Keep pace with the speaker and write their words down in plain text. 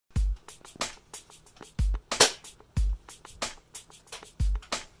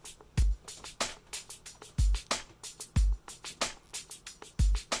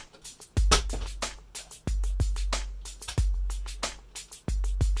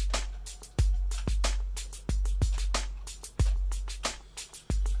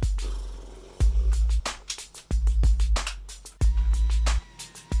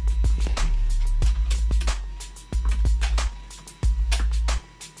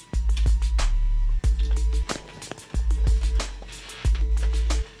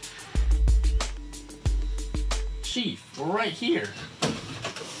We're right here.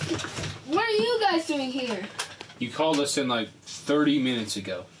 What are you guys doing here? You called us in like 30 minutes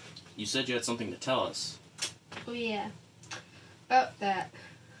ago. You said you had something to tell us. Oh yeah, about that.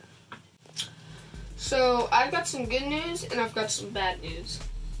 So I've got some good news and I've got some bad news.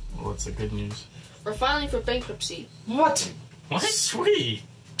 What's the good news? We're filing for bankruptcy. What? What? Sweet.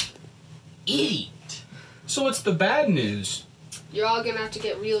 Idiot. So what's the bad news? You're all gonna have to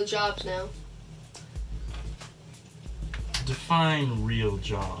get real jobs now. Define real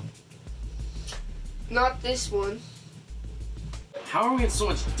job. Not this one. How are we in so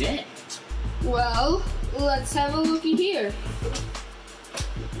much debt? Well, let's have a looky here.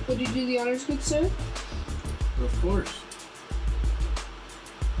 Would you do the honors, good sir? Of course.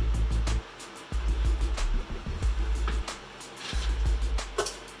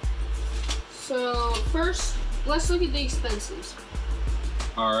 So first, let's look at the expenses.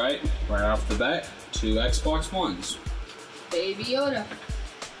 Alright, right off the bat, 2 Xbox Ones. Baby Yoda.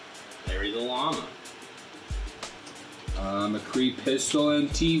 Larry the llama. A McCree pistol and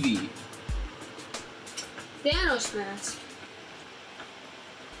TV. Thanos mask.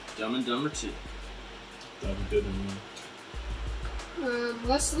 Dumb and Dumber 2. That'd be good to me.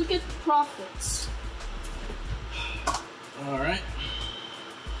 Let's look at profits. Alright.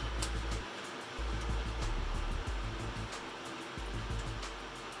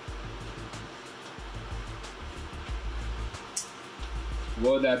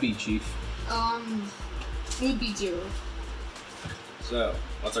 What would that be, Chief? Would be 0. So,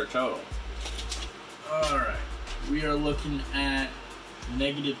 what's our total? Alright. We are looking at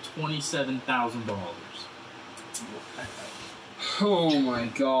negative $27,000. Oh my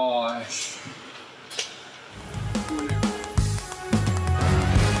gosh.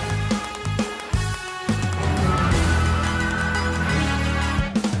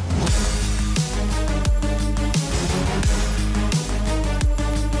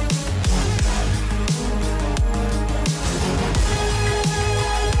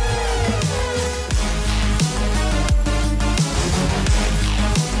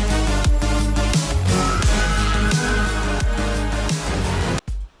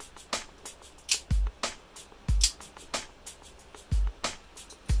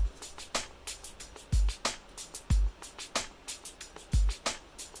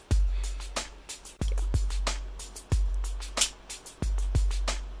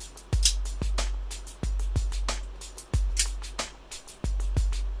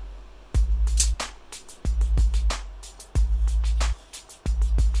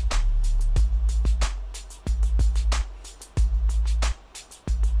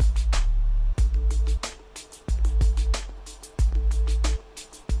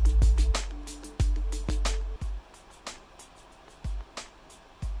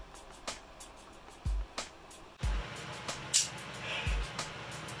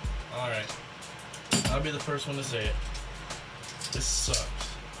 Alright. I'll be the first one to say it. This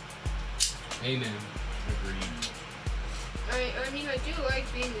sucks. Amen. Agreed. I mean, I do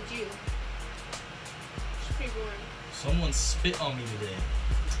like being the Jew. It's pretty boring. Someone spit on me today.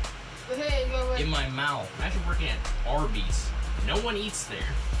 But hey, you know what? In my mouth. Imagine working at Arby's. No one eats there.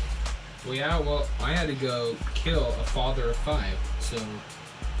 Well, yeah, well, I had to go kill a father of 5, so...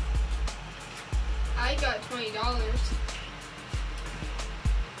 I got $20.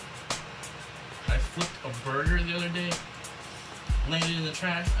 I flipped a burger the other day, landed in the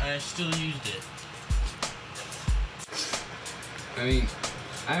trash, and I still used it. I mean,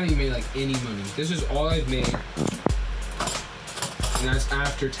 I haven't even made like any money. This is all I've made. And that's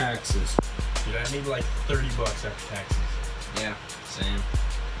after taxes. Dude, I made like $30 after taxes. Yeah. Same.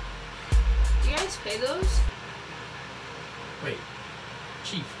 You guys pay those? Wait,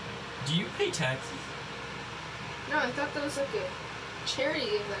 Chief, do you pay taxes? No, I thought that was like a charity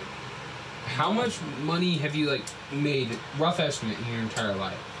event. How much money have you like made, rough estimate, in your entire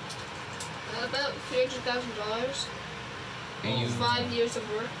life? About $300,000. And you 5 years of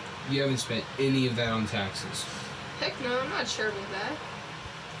work. You haven't spent any of that on taxes. Heck no, I'm not sure about that.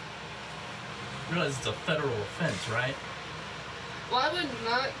 You realize it's a federal offense, right? Why would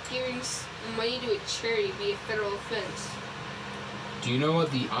not giving money to a charity be a federal offense? Do you know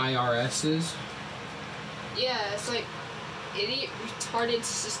what the IRS is? Yeah, it's like idiot retarded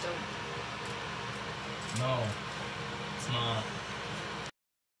system. No, it's not.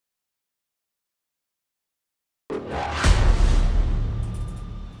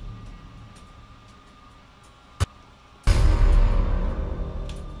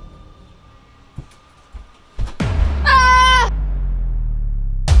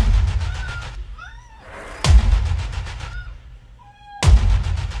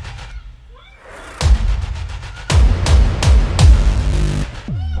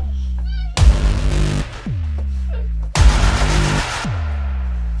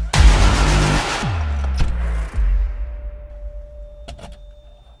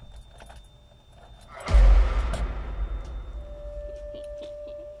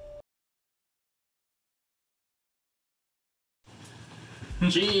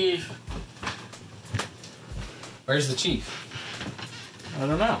 Chief. Where's the chief? I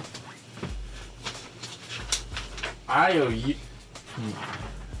don't know. I owe you.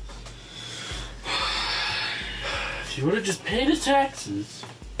 If you would have just paid his taxes.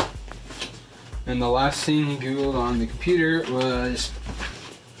 And the last thing he Googled on the computer was,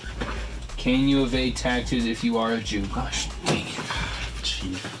 can you evade taxes if you are a Jew? Gosh, dang it.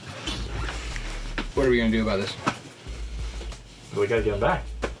 Chief. What are we going to do about this? We gotta get him back.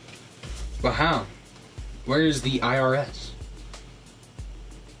 Well, how? Where is the IRS?